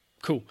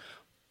Cool.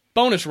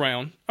 Bonus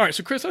round. All right,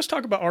 so Chris, let's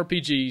talk about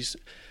RPGs.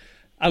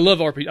 I love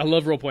RPG. I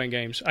love role-playing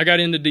games. I got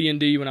into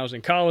D&D when I was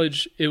in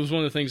college. It was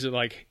one of the things that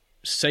like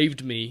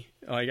saved me.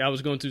 Like I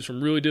was going through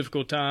some really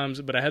difficult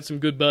times, but I had some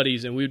good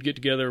buddies, and we would get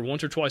together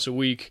once or twice a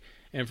week,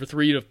 and for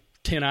 3 to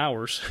 10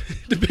 hours,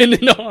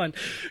 depending on,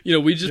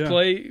 we just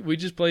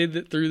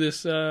played through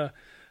this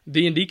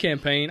D&D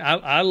campaign.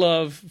 I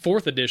love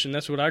 4th edition.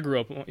 That's what I grew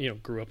up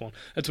on.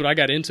 That's what I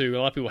got into. A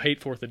lot of people hate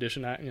 4th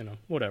edition.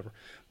 Whatever.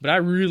 But I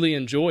really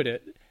enjoyed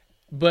it.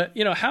 But,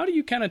 how do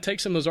you kind of take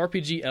some of those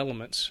RPG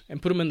elements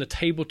and put them in the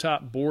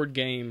tabletop board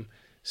game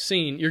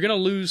scene? You're going to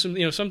lose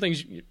some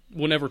things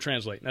will never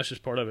translate. That's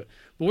just part of it.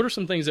 But what are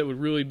some things that would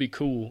really be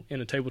cool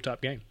in a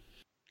tabletop game?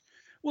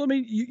 Well, I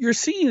mean, you're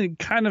seeing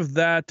kind of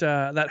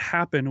that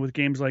happen with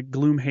games like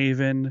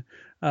Gloomhaven.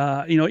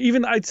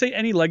 Even I'd say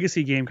any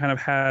legacy game kind of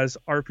has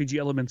RPG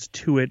elements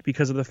to it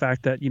because of the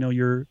fact that,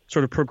 you're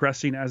sort of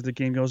progressing as the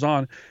game goes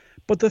on.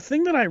 But the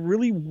thing that I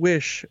really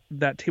wish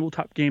that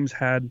tabletop games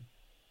had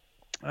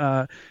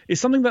is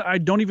something that I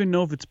don't even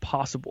know if it's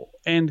possible.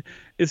 And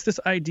it's this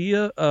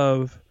idea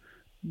of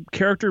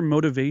character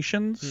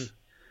motivations.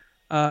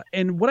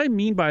 And what I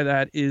mean by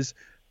that is,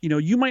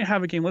 you might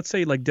have a game, let's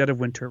say like Dead of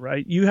Winter,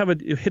 right? You have a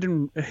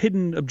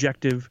hidden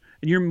objective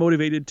and you're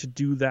motivated to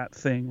do that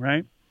thing,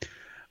 right?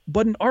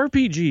 But in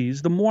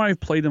RPGs, the more I've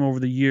played them over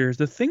the years,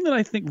 the thing that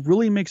I think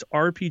really makes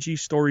RPG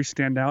stories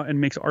stand out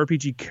and makes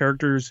RPG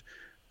characters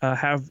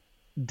have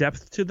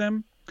depth to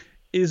them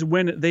is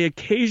when they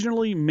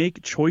occasionally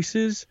make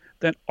choices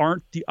that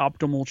aren't the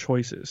optimal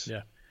choices.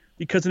 Yeah.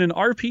 Because in an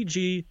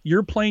RPG,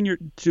 you're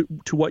playing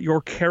to what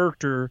your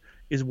character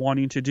is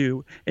wanting to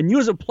do. And you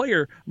as a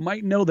player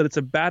might know that it's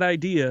a bad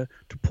idea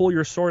to pull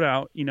your sword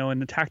out,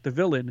 and attack the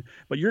villain,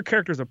 but your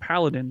character's a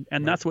paladin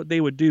and that's what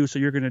they would do, so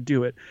you're going to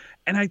do it.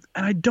 And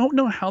I don't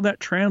know how that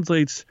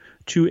translates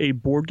to a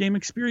board game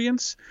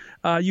experience.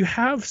 You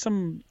have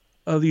some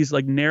of these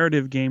like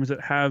narrative games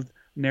that have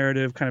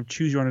narrative kind of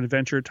choose your own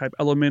adventure type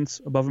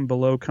elements. Above and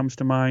Below comes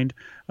to mind.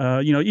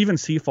 Even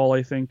Seafall,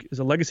 I think, is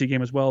a legacy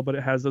game as well, but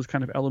it has those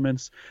kind of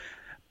elements.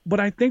 But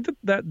I think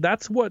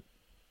that's what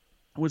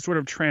would sort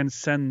of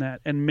transcend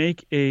that and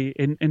make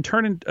and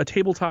turn a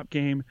tabletop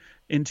game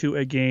into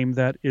a game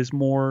that is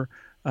more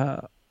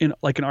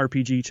like an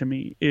RPG to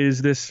me,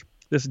 is this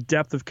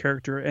depth of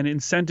character and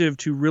incentive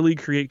to really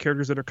create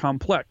characters that are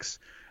complex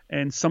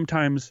and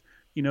sometimes,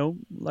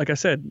 like I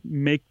said,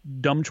 make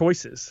dumb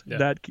choices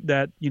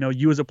that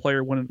you as a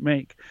player wouldn't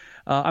make.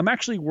 I'm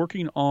actually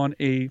working on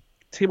a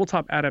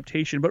tabletop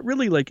adaptation, but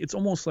really like it's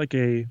almost like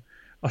a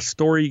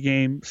story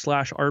game /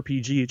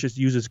 RPG. It just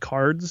uses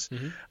cards,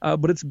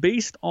 but it's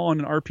based on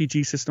an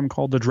RPG system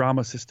called the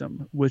Drama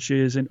System, which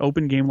is an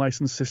open game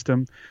license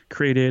system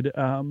created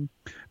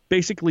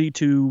basically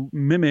to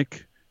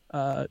mimic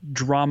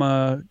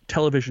drama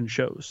television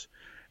shows.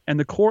 And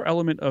the core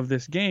element of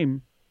this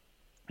game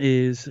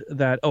is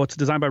that, it's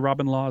designed by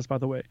Robin Laws, by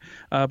the way.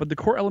 But the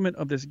core element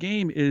of this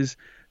game is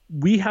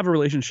we have a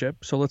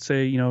relationship. So let's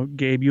say,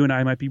 Gabe, you and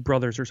I might be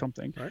brothers or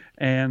something, right?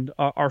 And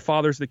our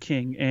father's the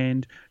king,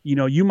 and,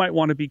 you might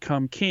want to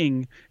become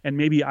king, and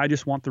maybe I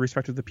just want the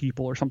respect of the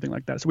people or something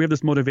like that. So we have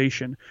this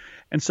motivation.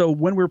 And so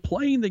when we're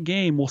playing the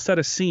game, we'll set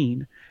a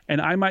scene, and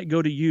I might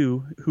go to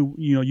you who,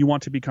 you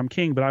want to become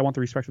king, but I want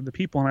the respect of the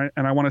people.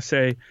 And I want to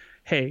say,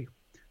 hey,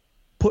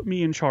 put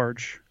me in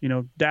charge.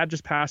 Dad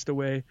just passed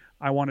away.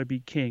 I want to be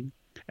king.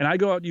 And I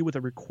go out to you with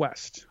a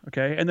request,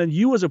 okay? And then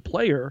you as a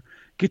player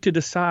get to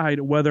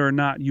decide whether or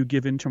not you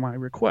give in to my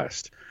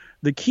request.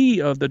 The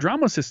key of the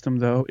drama system,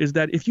 though, is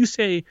that if you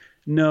say,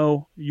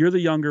 no, you're the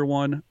younger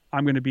one,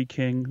 I'm going to be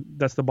king,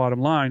 that's the bottom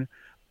line,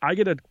 I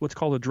get what's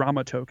called a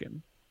drama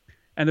token.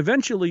 And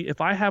eventually, if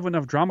I have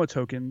enough drama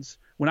tokens,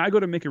 when I go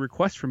to make a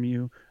request from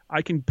you,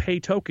 I can pay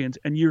tokens,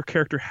 and your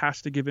character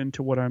has to give in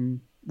to what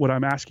I'm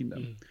asking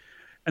them.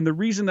 And the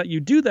reason that you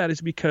do that is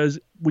because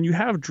when you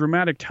have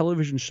dramatic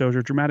television shows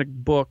or dramatic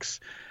books,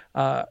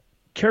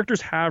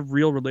 characters have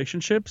real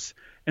relationships,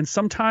 and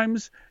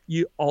sometimes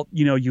you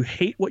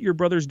hate what your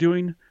brother's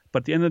doing,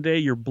 but at the end of the day,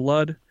 you're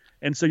blood,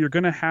 and so you're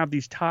going to have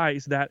these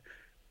ties that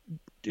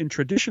in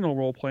traditional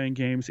role-playing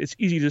games, it's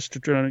easy just to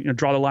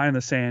draw the line in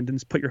the sand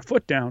and put your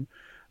foot down.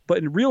 But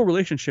in real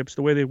relationships,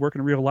 the way they work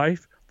in real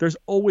life, there's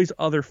always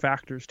other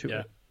factors to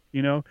it.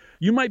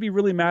 You might be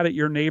really mad at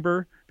your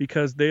neighbor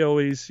because they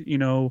always,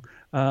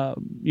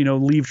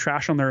 leave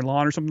trash on their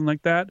lawn or something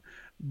like that.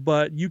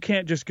 But you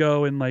can't just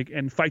go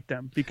and fight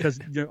them because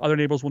other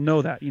neighbors will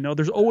know that.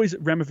 There's always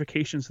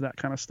ramifications to that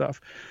kind of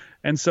stuff.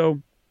 And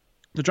so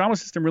the drama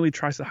system really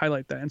tries to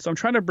highlight that. And so I'm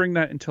trying to bring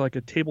that into like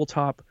a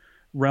tabletop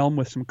realm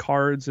with some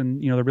cards,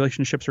 and the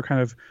relationships are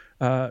kind of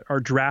are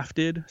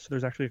drafted. So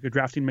there's actually like a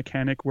drafting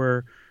mechanic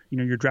where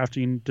you're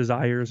drafting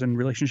desires and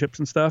relationships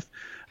and stuff.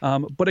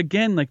 But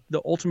again, like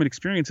the ultimate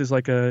experience is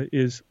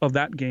of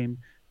that game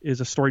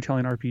is a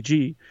storytelling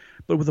RPG.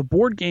 But with a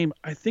board game,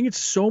 I think it's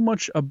so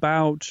much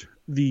about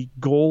the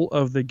goal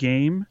of the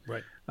game,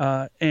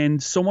 right?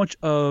 And so much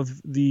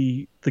of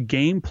the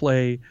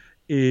gameplay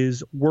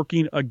is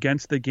working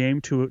against the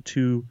game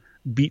to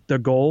beat the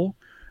goal.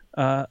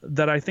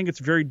 that I think it's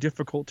very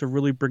difficult to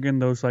really bring in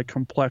those like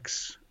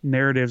complex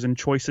narratives and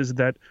choices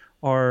that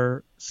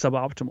are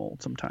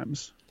suboptimal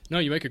sometimes. No,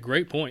 you make a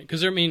great point.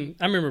 Because, I mean,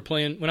 I remember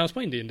when I was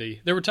playing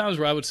D&D, there were times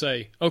where I would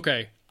say,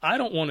 okay, I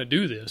don't want to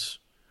do this,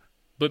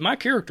 but my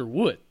character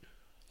would.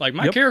 Like,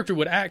 my character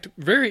would act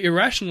very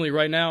irrationally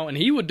right now, and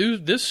he would do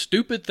this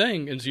stupid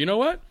thing. And so, you know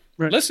what?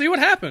 Right. Let's see what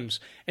happens.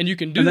 And you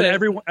can do that.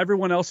 And then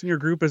everyone else in your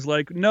group is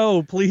like,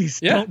 no, please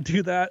don't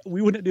do that.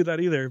 We wouldn't do that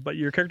either. But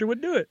your character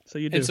would do it. So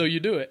you do. And so you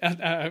do it.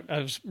 I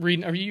was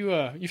reading, are you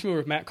familiar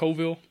with Matt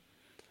Colville?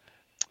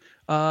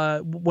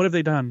 What have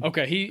they done?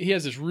 Okay, he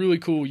has this really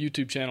cool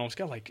YouTube channel. It's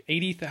got like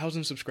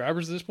 80,000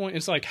 subscribers at this point.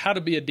 It's like how to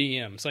be a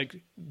DM. It's like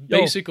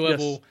basic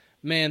level. Yes.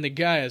 Man, the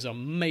guy is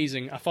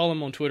amazing. I follow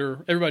him on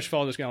Twitter. Everybody should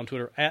follow this guy on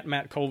Twitter, at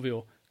Matt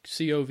Colville,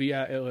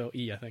 Coville,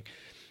 I think.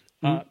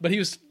 But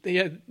he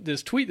had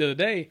this tweet the other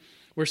day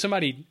where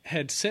somebody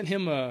had sent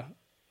him a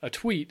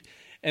tweet,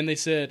 and they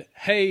said,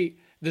 hey,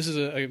 this is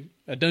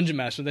a dungeon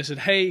master. They said,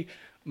 hey,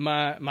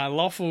 my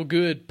lawful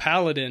good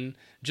paladin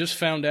just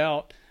found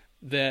out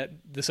that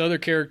this other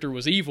character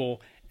was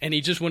evil, and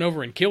he just went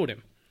over and killed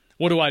him.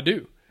 What do I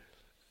do?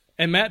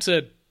 And Matt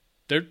said,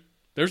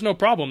 there's no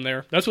problem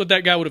there. That's what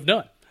that guy would have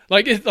done.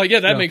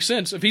 That makes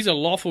sense. If he's a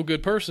lawful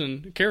good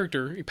person,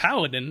 character,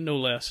 paladin, no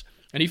less,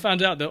 and he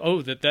finds out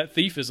that that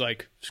thief is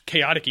like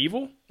chaotic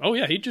evil, oh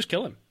yeah, he'd just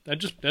kill him.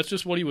 That's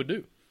just what he would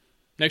do.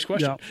 Next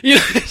question. Yeah.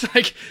 It's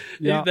like,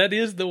 that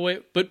is the way.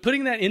 But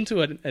putting that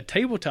into a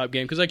tabletop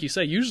game, because like you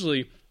say,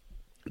 usually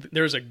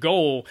there's a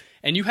goal,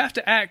 and you have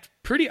to act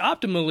pretty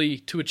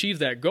optimally to achieve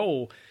that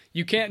goal.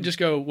 You can't just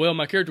go, well,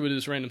 my character would do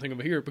this random thing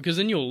over here, because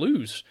then you'll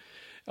lose.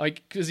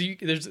 Like, because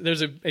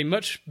there's a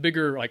much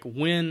bigger like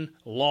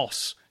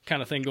win-loss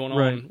kind of thing going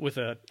on with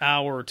an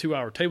hour or 2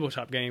 hour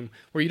tabletop game,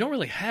 where you don't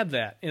really have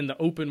that in the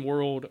open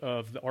world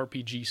of the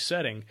RPG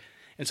setting.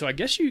 And so I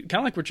guess you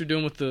kind of like what you're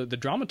doing with the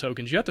drama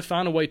tokens. You have to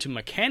find a way to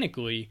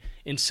mechanically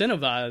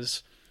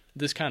incentivize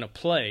this kind of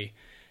play.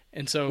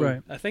 And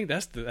so I think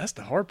that's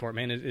the hard part,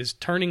 man, is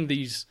turning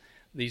these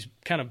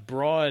kind of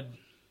broad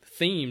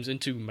themes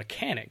into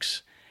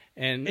mechanics.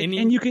 And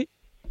you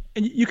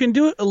can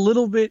do it a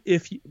little bit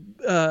if you,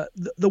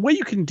 the way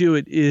you can do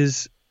it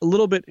is a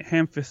little bit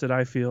ham-fisted,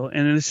 I feel,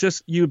 and it's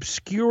just you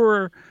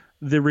obscure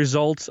the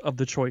results of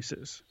the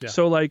choices. Yeah.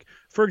 So, like,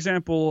 for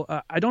example,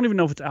 I don't even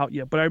know if it's out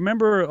yet, but I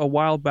remember a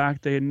while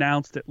back they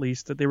announced at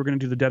least that they were going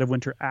to do the Dead of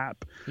Winter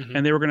app,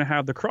 and they were going to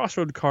have the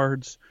Crossroad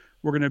cards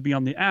were going to be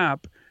on the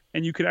app,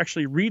 and you could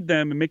actually read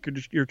them and make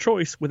your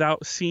choice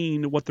without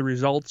seeing what the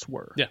results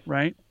were. Yeah.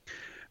 Right.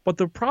 But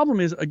the problem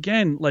is,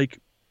 again, like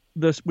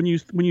this, when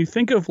you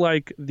think of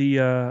like the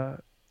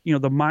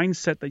the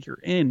mindset that you're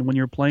in when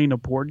you're playing a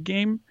board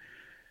game,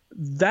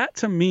 that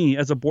to me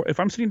as if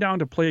I'm sitting down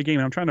to play a game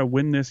and I'm trying to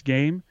win this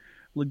game,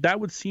 like that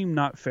would seem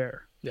not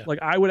fair. Yeah. Like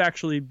I would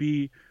actually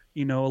be,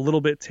 a little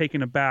bit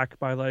taken aback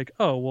by like,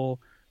 oh, well,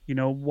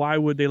 why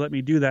would they let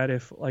me do that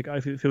if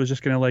it was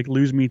just going to like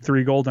lose me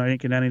 3 gold and I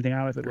didn't get anything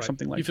out of it or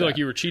something like that. You feel like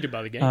you were cheated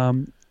by the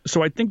game.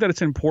 So I think that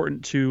it's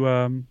important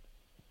to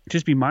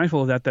just be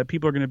mindful of that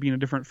people are going to be in a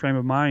different frame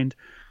of mind.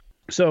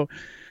 So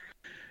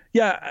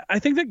yeah, I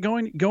think that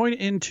going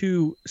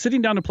into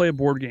sitting down to play a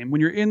board game,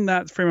 when you're in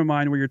that frame of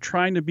mind where you're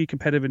trying to be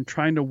competitive and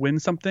trying to win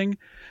something,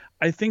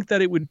 I think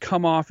that it would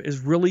come off as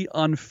really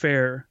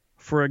unfair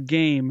for a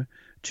game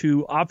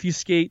to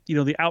obfuscate,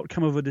 the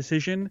outcome of a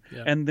decision,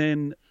 and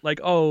then like,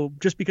 oh,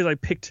 just because I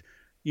picked,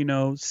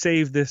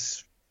 save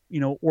this,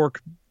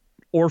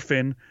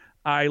 orphan,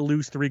 I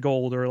lose 3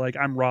 gold, or like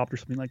I'm robbed or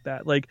something like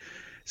that. Like,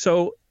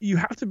 so you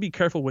have to be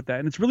careful with that,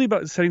 and it's really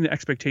about setting the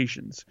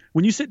expectations.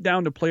 When you sit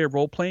down to play a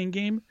role-playing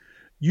game,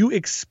 you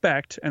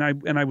expect, and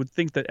I would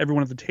think that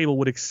everyone at the table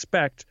would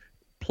expect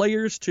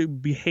players to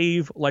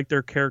behave like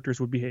their characters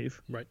would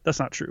behave. Right. That's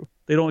not true.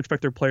 They don't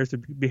expect their players to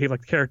behave like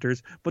the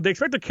characters, but they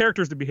expect the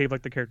characters to behave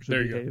like the characters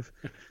would behave.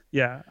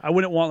 Yeah. I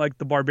wouldn't want like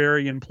the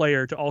barbarian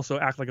player to also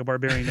act like a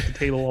barbarian at the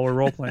table while we're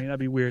role playing. That'd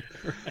be weird.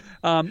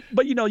 Right.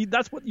 But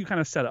that's what you kind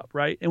of set up,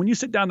 right? And when you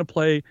sit down to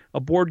play a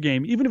board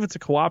game, even if it's a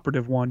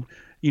cooperative one,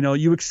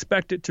 you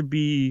expect it to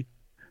be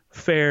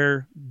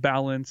fair,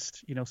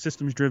 balanced,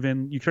 systems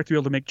driven. You expect to be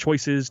able to make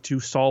choices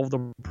to solve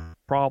the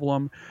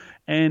problem.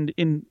 And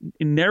in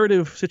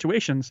narrative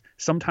situations,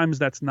 sometimes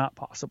that's not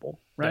possible,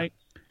 right?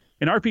 Yeah.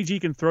 An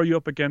RPG can throw you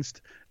up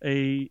against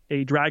a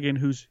dragon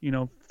who's,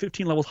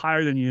 15 levels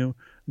higher than you,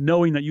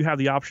 knowing that you have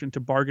the option to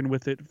bargain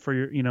with it for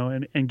your,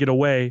 and get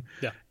away.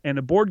 Yeah. And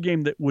a board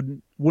game that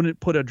wouldn't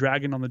put a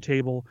dragon on the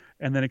table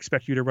and then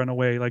expect you to run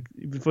away. Like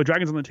if a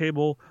dragon's on the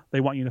table, they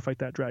want you to fight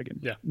that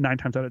dragon 9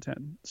 times out of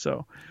 10.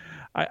 So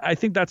I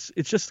think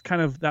it's just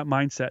kind of that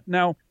mindset.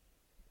 Now,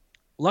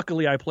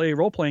 luckily, I play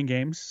role-playing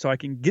games, so I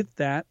can get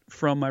that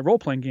from my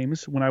role-playing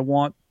games when I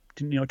want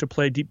to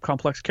play deep,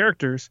 complex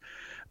characters.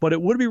 But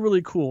it would be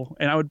really cool,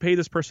 and I would pay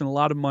this person a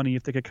lot of money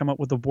if they could come up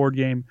with a board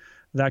game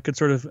that could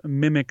sort of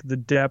mimic the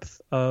depth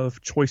of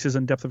choices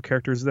and depth of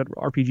characters that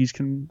RPGs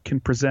can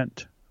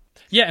present.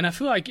 Yeah, and I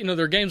feel like there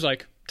are games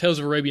like Tales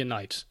of Arabian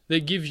Nights.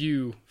 They give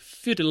you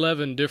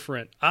 11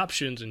 different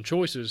options and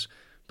choices,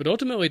 but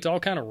ultimately it's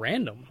all kind of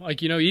random.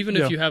 Like, even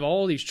if you have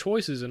all these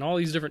choices and all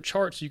these different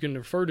charts you can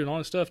refer to and all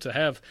this stuff, to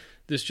have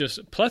this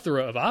just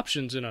plethora of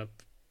options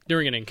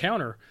during an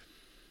encounter.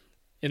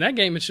 In that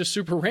game, it's just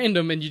super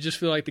random, and you just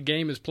feel like the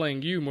game is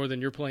playing you more than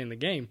you're playing the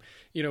game.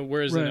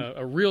 Whereas in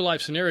a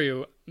real-life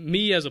scenario,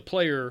 me as a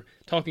player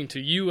talking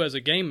to you as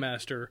a game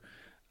master,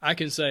 I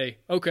can say,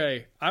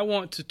 okay, I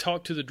want to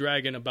talk to the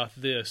dragon about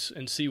this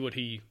and see what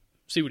he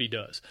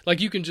does. Like,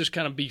 you can just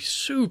kind of be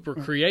super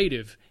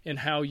creative in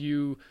how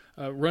you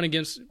run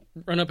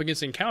up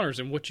against encounters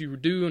and what you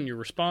do and your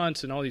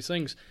response and all these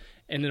things.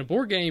 And in a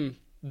board game,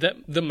 that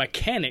the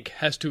mechanic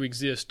has to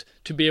exist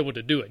to be able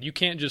to do it. You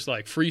can't just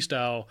like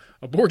freestyle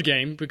a board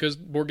game, because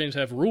board games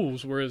have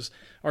rules, whereas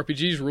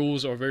RPGs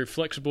rules are very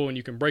flexible and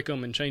you can break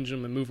them and change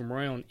them and move them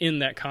around in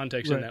that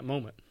context, in that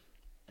moment.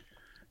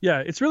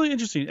 Yeah, it's really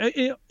interesting.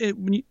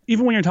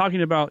 Even when you're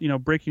talking about,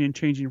 breaking and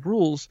changing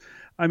rules,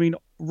 I mean,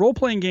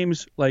 role-playing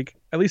games, like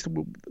at least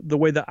the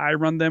way that I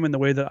run them and the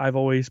way that I've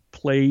always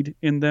played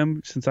in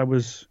them since I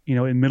was,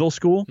 in middle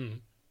school,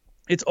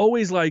 it's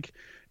always like,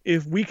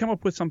 if we come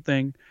up with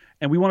something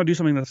and we want to do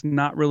something that's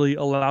not really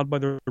allowed by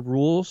the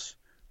rules,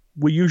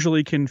 we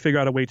usually can figure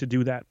out a way to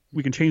do that.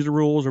 We can change the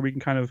rules, or we can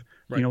kind of,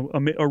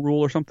 omit a rule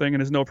or something,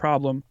 and it's no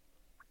problem.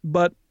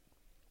 But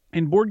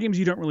in board games,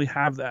 you don't really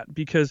have that,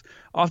 because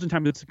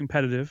oftentimes it's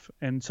competitive,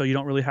 and so you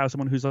don't really have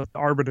someone who's like the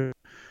arbiter.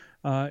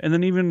 And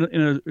then even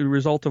in a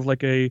result of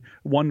like a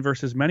one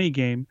versus many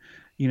game,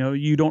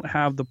 you don't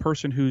have the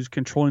person who's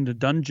controlling the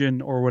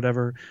dungeon or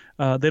whatever.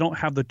 They don't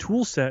have the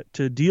tool set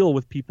to deal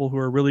with people who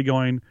are really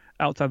going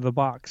outside of the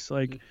box. So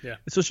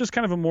it's just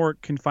kind of a more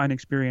confined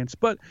experience.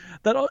 But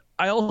that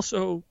I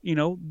also,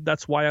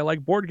 that's why I like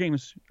board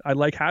games. I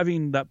like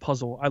having that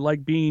puzzle. I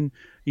like being,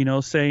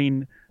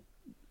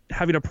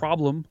 having a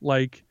problem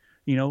like,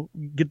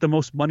 get the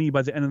most money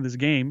by the end of this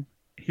game.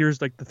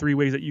 Here's like the 3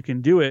 ways that you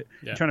can do it.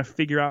 Yeah. Trying to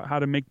figure out how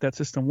to make that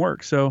system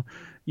work. So,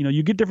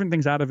 you get different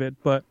things out of it.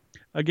 But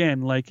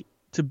again, like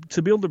to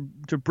be able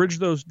to bridge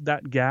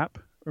that gap,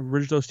 or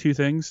bridge those two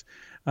things,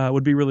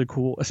 would be really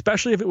cool.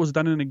 Especially if it was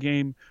done in a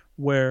game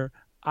where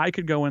I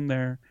could go in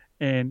there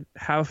and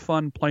have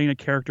fun playing a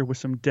character with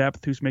some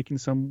depth, who's making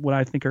some what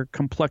I think are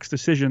complex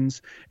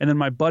decisions, and then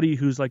my buddy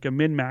who's like a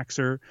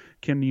min-maxer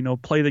can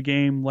play the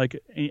game like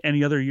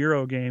any other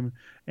Euro game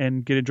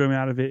and get enjoyment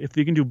out of it. If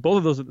you can do both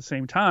of those at the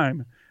same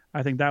time,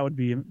 I think that would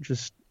be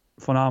just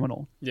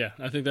phenomenal. Yeah,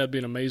 I think that'd be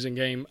an amazing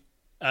game.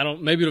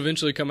 Maybe it'll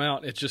eventually come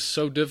out. It's just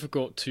so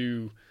difficult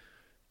to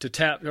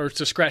tap or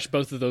to scratch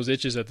both of those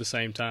itches at the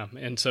same time.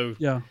 And so,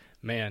 we'll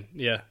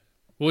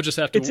just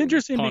have to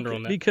ponder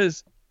on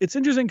that. It's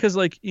interesting because,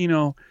 like,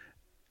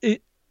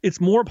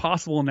 it's more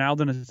possible now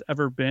than it's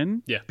ever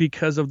been. Yeah.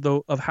 Because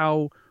of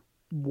how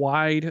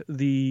wide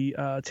the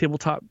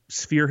tabletop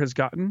sphere has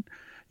gotten.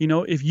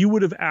 If you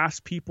would have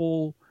asked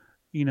people,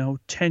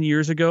 10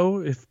 years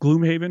ago if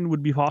Gloomhaven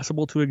would be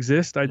possible to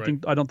exist, I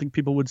don't think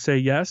people would say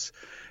yes.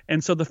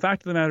 And so the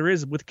fact of the matter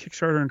is, with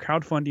Kickstarter and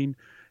crowdfunding,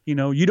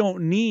 you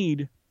don't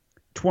need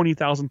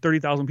 20,000,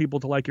 30,000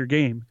 people to like your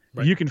game.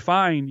 Right. You can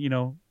find,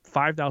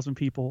 5,000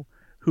 people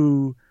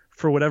who,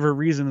 for whatever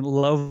reason,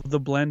 love the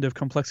blend of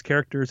complex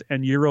characters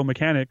and Euro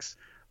mechanics.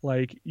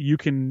 Like, you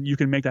can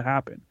make that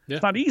happen. Yeah.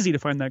 It's not easy to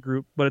find that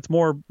group, but it's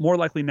more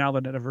likely now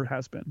than it ever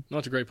has been.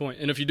 That's a great point.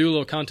 And if you do a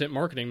little content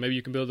marketing, maybe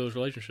you can build those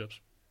relationships.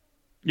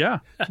 Yeah,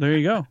 there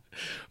you go.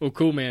 Well,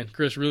 cool, man.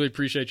 Chris, really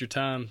appreciate your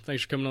time.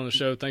 Thanks for coming on the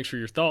show. Thanks for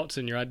your thoughts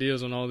and your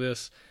ideas on all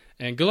this.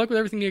 And good luck with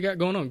everything you got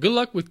going on. Good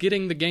luck with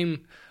getting the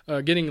game,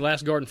 getting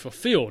Last Garden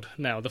fulfilled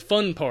now. The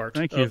fun part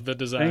of the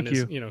design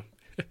is,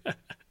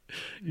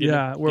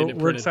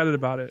 we're excited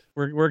about it.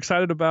 We're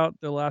excited about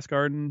the Last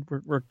Garden.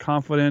 We're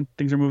confident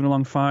things are moving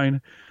along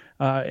fine.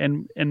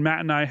 And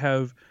Matt and I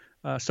have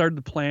started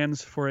the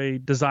plans for a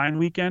design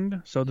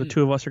weekend. So the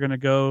two of us are going to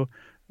go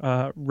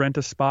rent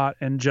a spot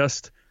and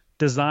just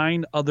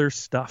design other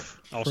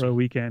stuff for a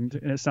weekend.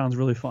 And it sounds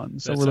really fun.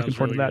 So we're looking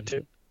forward to that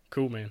too.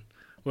 Cool, man.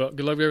 Well,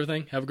 good luck with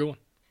everything. Have a good one.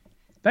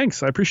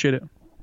 Thanks. I appreciate it.